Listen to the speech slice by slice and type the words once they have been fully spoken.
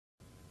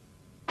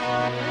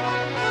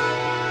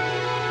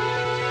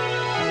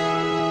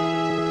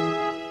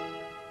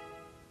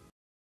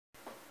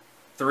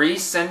Three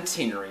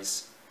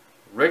Centenaries,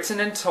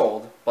 written and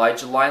told by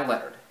July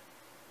Leonard.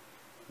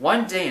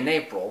 One day in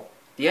April,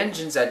 the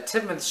engines at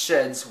Tidmouth's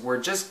sheds were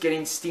just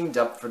getting steamed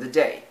up for the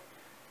day.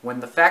 When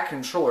the Fat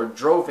Controller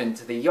drove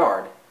into the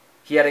yard,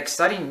 he had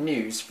exciting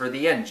news for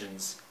the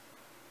engines.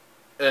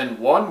 In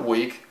 1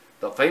 week,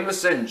 the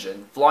famous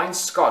engine, Flying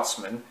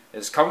Scotsman,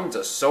 is coming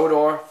to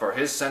Sodor for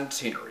his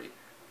centenary,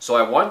 so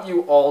I want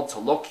you all to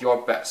look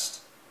your best.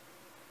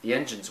 The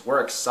engines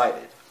were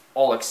excited,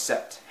 all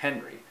except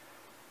Henry.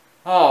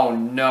 "Oh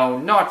no,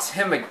 not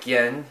him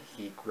again,"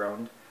 he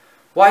groaned.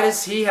 "Why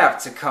does he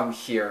have to come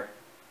here?"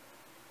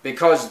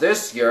 "Because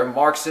this year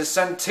marks his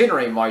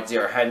centenary, my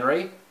dear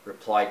Henry,"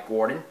 replied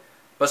Gordon.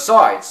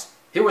 "Besides,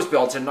 he was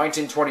built in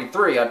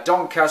 1923 at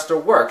Doncaster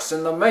Works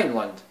in the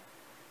mainland."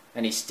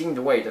 And he steamed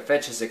away to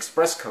fetch his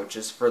express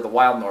coaches for the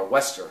Wild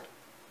Nor'wester.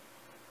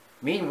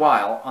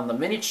 Meanwhile, on the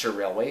miniature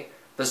railway,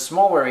 the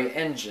Smallwary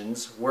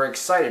engines were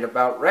excited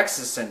about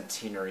Rex's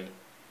centenary.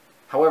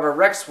 However,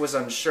 Rex was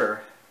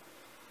unsure.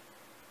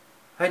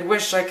 "I'd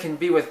wish I could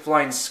be with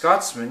Flying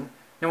Scotsman,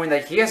 knowing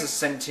that he has a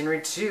centenary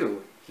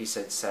too," he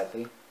said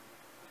sadly.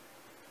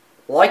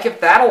 "Like if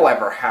that'll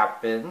ever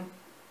happen,"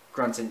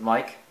 grunted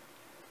Mike.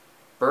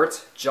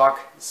 Bert,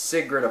 Jock,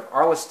 Sigrid of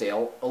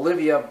Arlesdale,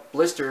 Olivia,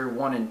 Blister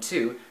 1 and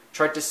 2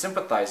 tried to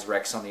sympathize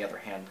Rex on the other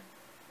hand.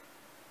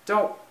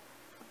 Don't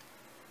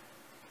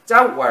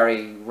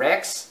worry,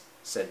 Rex,"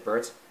 said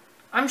Bert.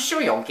 "I'm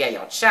sure you'll get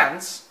your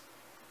chance."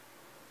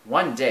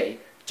 One day,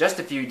 just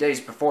a few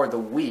days before the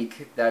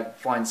week that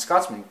Flying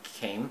Scotsman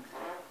came,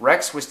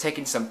 Rex was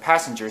taking some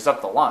passengers up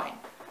the line.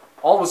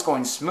 All was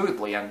going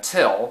smoothly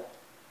until...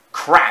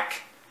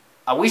 crack!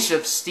 A whoosh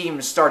of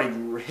steam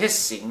started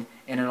hissing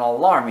in an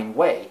alarming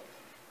way.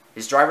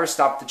 His driver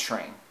stopped the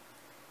train.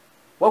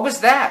 "What was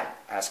that?"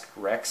 asked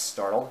Rex,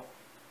 startled.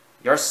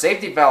 "Your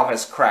safety valve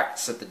has cracked,"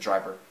 said the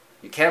driver.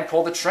 "You can't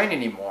pull the train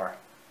anymore."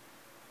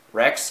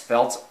 Rex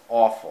felt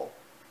awful.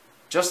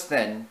 Just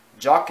then,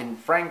 Jock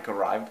and Frank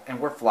arrived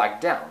and were flagged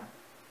down.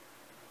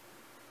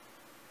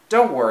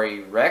 "Don't worry,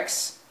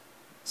 Rex,"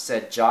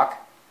 said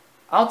Jock.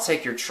 "I'll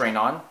take your train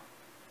on.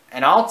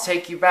 And I'll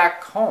take you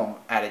back home,"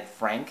 added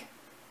Frank.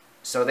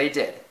 So they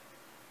did.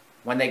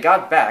 When they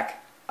got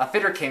back, a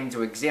fitter came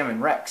to examine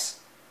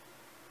Rex.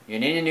 "You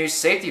need a new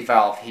safety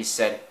valve," he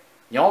said.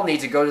 "You'll need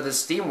to go to the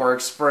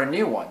steamworks for a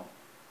new one."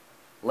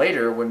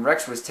 Later, when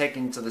Rex was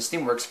taken to the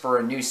steamworks for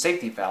a new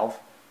safety valve,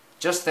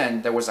 just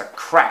then there was a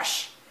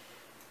crash.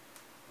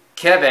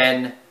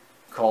 "Kevin,"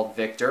 called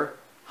Victor,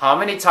 "how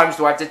many times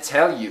do I have to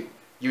tell you?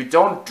 You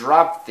don't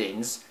drop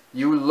things,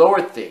 you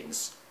lower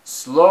things.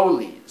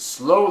 Slowly,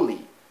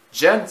 slowly,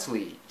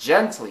 gently,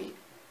 gently."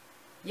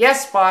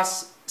 "Yes,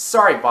 boss.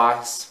 Sorry,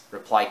 boss,"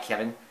 replied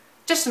Kevin.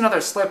 "Just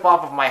another slip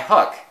off of my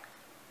hook."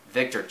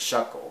 Victor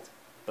chuckled,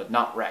 but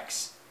not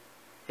Rex.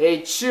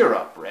 "Hey, cheer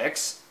up,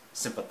 Rex,"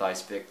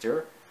 sympathized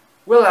Victor.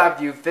 "We'll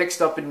have you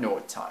fixed up in no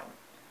time."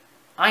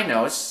 "I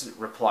know,"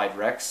 replied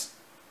Rex.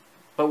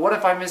 "But what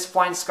if I miss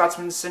Flying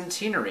Scotsman's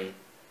centenary?"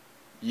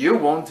 "You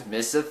won't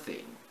miss a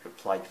thing,"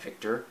 replied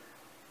Victor.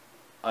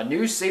 "A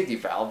new safety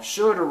valve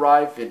should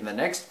arrive in the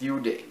next few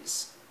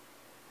days."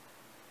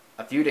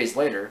 A few days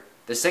later,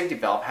 the safety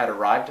valve had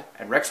arrived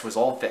and Rex was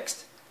all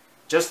fixed.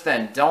 Just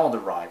then, Donald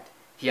arrived.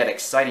 He had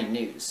exciting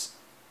news.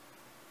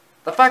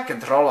 "The Fat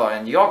Controller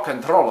and your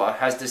controller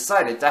has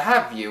decided to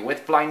have you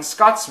with Flying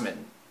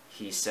Scotsman,"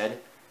 he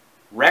said.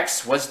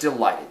 Rex was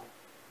delighted.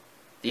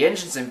 The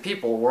engines and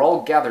people were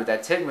all gathered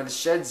at Tidmouth's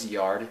sheds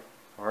yard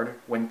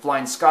when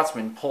Flying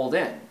Scotsman pulled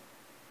in.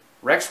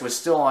 Rex was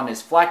still on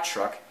his flat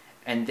truck,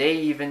 and they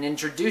even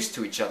introduced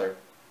to each other.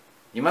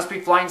 "You must be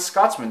Flying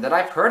Scotsman that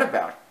I've heard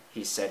about,"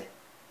 he said.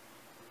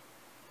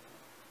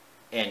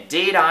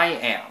 "Indeed I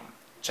am,"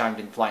 chimed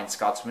in Flying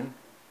Scotsman.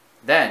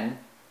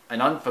 Then,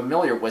 an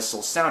unfamiliar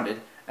whistle sounded,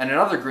 and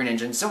another green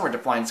engine similar to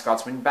Flying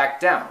Scotsman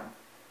backed down.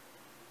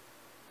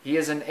 He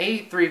is an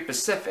A3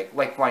 Pacific,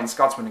 like Flying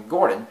Scotsman and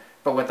Gordon,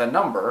 but with a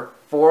number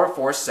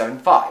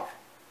 4475.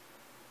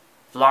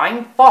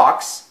 "Flying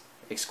Fox!"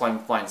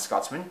 exclaimed Flying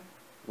Scotsman.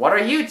 "What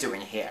are you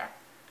doing here?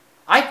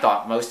 I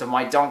thought most of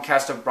my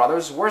Doncaster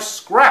brothers were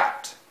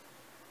scrapped."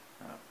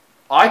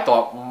 "I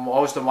thought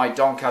most of my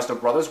Doncaster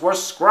brothers were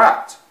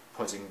scrapped,"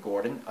 put in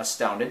Gordon,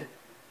 astounded.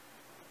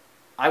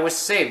 "I was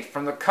saved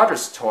from the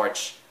cutter's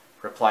torch,"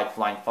 replied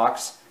Flying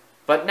Fox.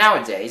 "But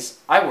nowadays,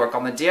 I work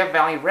on the Deer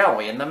Valley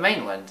Railway in the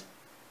mainland."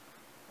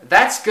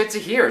 "That's good to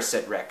hear,"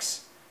 said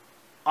Rex.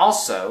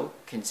 "Also,"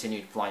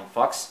 continued Flying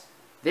Fox,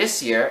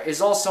 "this year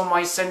is also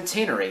my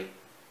centenary."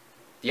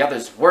 The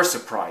others were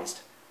surprised.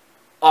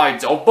 "I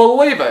don't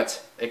believe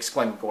it!"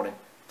 exclaimed Gordon.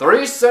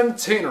 "3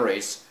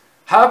 centenaries!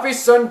 Happy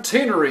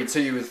centenary to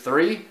you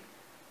 3!"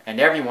 And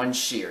everyone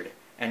cheered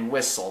and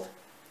whistled.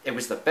 It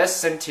was the best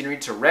centenary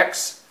to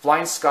Rex,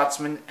 Flying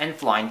Scotsman, and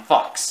Flying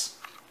Fox.